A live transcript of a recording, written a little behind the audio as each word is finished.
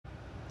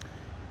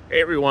Hey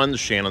everyone,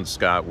 Shannon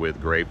Scott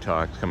with Grave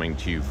Talks coming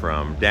to you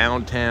from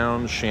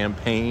downtown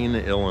Champaign,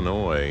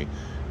 Illinois,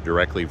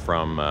 directly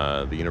from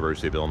the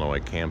University of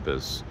Illinois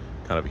campus,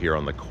 kind of here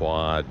on the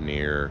quad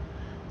near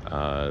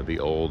the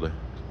old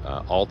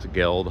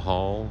Altgeld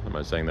Hall. Am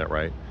I saying that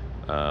right?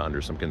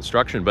 Under some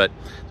construction, but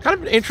it's kind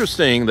of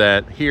interesting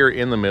that here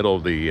in the middle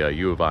of the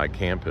U of I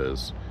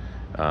campus,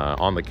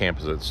 on the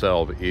campus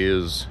itself,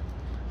 is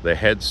the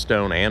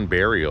headstone and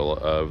burial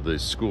of the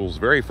school's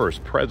very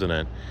first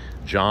president,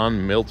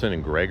 John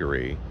Milton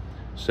Gregory.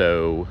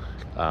 So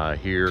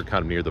here,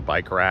 kind of near the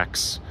bike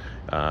racks,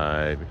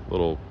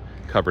 little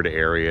covered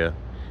area,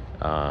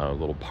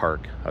 little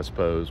park, I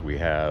suppose, we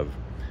have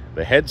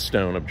the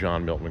headstone of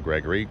John Milton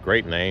Gregory.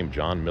 Great name,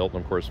 John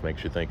Milton, of course,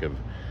 makes you think of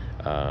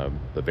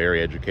the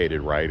very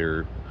educated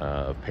writer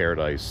of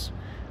Paradise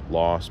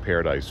Lost,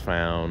 Paradise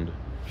Found.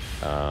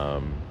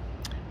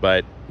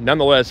 But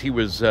nonetheless, he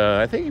was,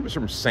 I think he was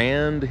from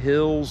Sand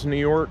Hills, New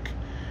York,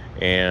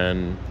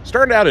 and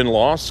started out in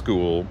law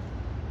school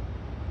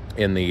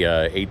in the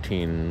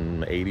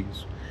 1880s.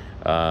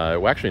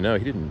 Well, actually, no,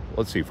 he didn't.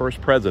 Let's see,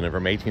 first president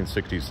from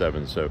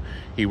 1867. So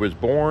he was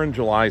born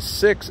July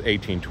 6,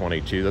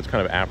 1822. That's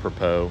kind of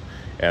apropos,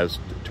 as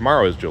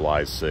tomorrow is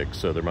July 6,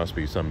 so there must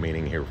be some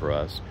meaning here for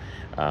us.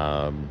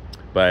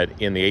 But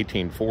in the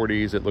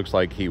 1840s, it looks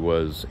like he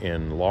was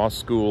in law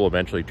school,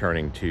 eventually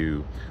turning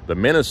to the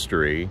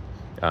ministry.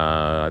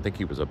 I think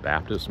he was a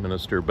Baptist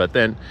minister, but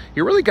then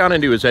he really got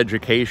into his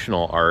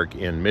educational arc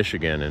in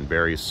Michigan in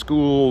various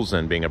schools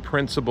and being a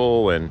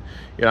principal. And,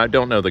 you know, I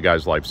don't know the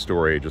guy's life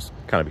story, just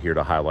kind of here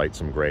to highlight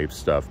some grave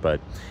stuff.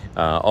 But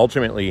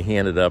ultimately, he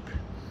ended up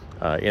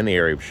in the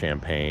area of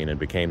Champaign and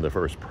became the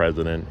first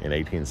president in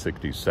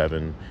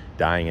 1867,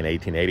 dying in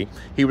 1880.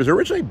 He was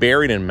originally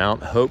buried in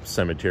Mount Hope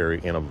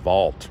Cemetery in a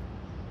vault.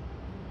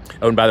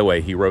 Oh, and by the way,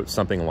 he wrote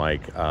something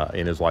like,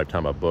 in his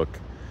lifetime, a book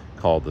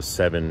called The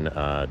Seven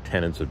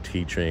Tenets of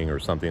Teaching or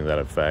something to that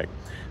effect.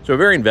 So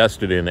very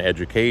invested in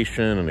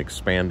education and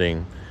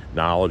expanding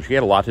knowledge. He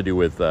had a lot to do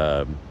with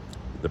the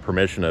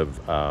permission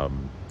of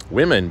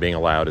women being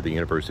allowed at the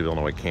University of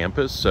Illinois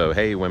campus. So,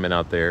 hey, women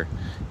out there,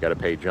 you got to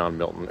pay John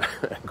Milton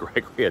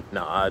Gregory a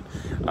nod.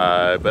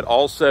 But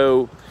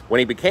also, when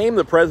he became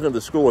the president of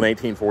the school in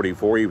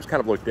 1844, he was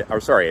kind of looked at,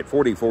 at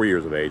 44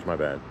 years of age, my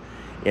bad.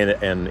 In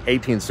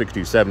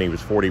 1867, he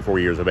was 44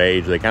 years of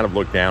age. They kind of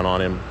looked down on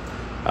him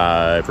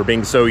for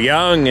being so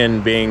young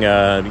and being,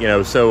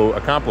 so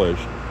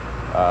accomplished.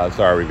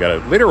 Sorry, we've got a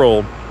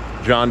literal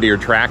John Deere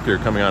tractor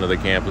coming onto the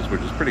campus,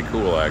 which is pretty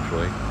cool,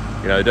 actually.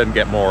 You know, it doesn't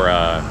get more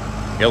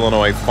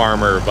Illinois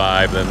farmer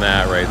vibe than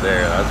that right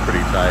there. That's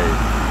pretty tight.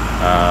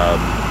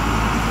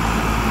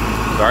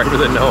 Sorry for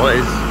the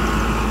noise.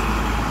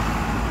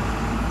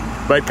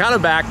 But kind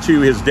of back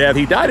to his death,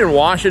 he died in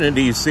Washington,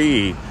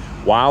 D.C.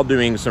 while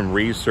doing some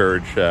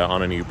research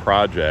on a new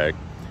project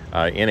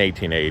in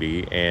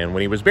 1880. And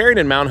when he was buried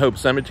in Mount Hope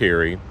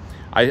Cemetery,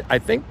 I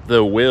think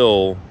the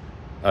will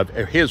of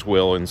his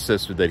will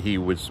insisted that he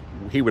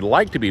would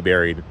like to be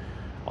buried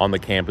on the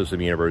campus of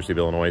the University of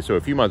Illinois. So a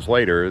few months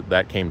later,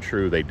 that came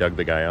true. They dug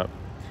the guy up.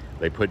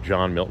 They put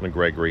John Milton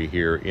Gregory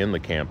here in the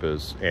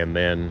campus. And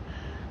then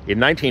in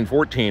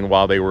 1914,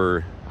 while they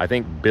were, I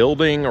think,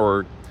 building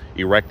or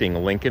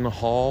erecting Lincoln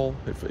Hall,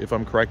 if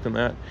I'm correct in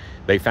that,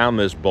 they found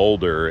this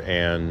boulder.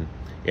 And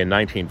in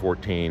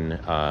 1914,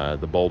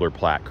 the boulder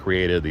plaque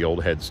created, the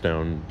old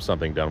headstone,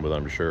 something done with,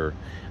 I'm sure,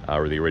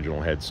 or the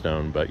original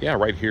headstone. But yeah,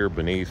 right here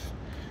beneath,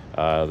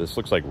 this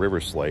looks like river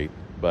slate,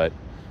 but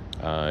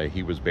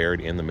he was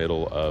buried in the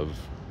middle of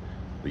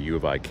the U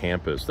of I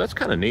campus. That's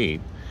kind of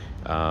neat.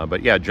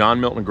 But yeah, John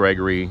Milton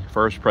Gregory,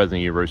 first president of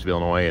the University of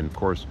Illinois. And of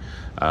course,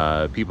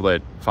 people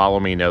that follow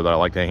me know that I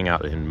like to hang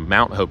out in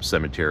Mount Hope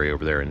Cemetery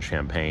over there in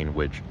Champaign,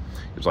 which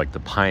is like the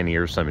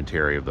pioneer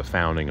cemetery of the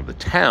founding of the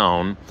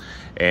town.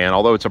 And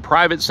although it's a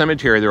private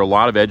cemetery, there are a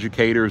lot of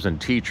educators and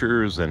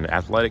teachers and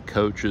athletic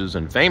coaches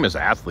and famous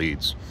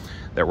athletes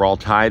that were all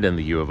tied in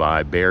the U of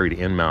I, buried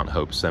in Mount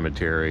Hope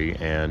Cemetery.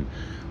 And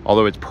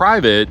although it's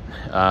private,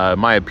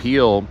 my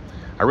appeal,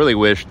 I really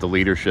wish the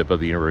leadership of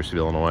the University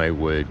of Illinois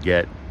would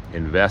get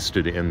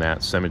invested in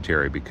that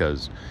cemetery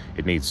because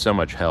it needs so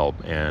much help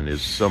and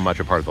is so much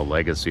a part of the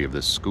legacy of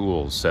this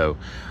school. So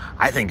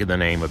I think in the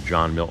name of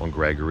John Milton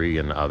Gregory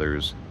and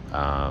others,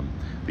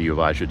 the U of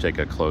I should take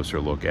a closer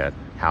look at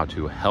how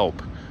to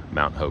help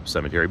Mount Hope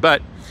Cemetery.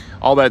 But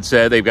all that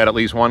said, they've got at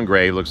least one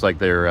grave, looks like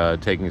they're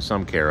taking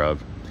some care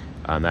of,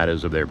 and that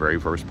is of their very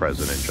first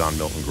president, John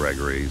Milton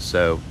Gregory.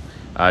 So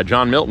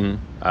John Milton,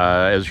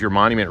 as your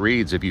monument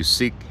reads, if you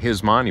seek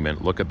his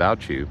monument, look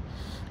about you.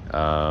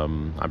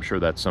 I'm sure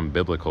that's some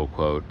biblical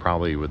quote,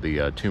 probably with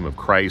the tomb of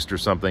Christ or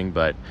something,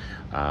 but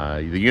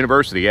the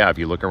university, yeah, if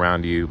you look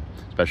around you,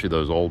 especially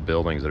those old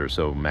buildings that are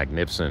so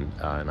magnificent,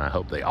 and I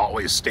hope they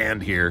always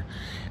stand here,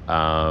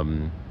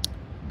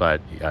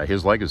 but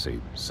his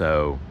legacy.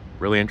 So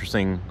really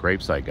interesting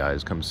gravesite,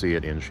 guys. Come see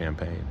it in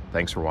Champaign.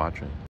 Thanks for watching.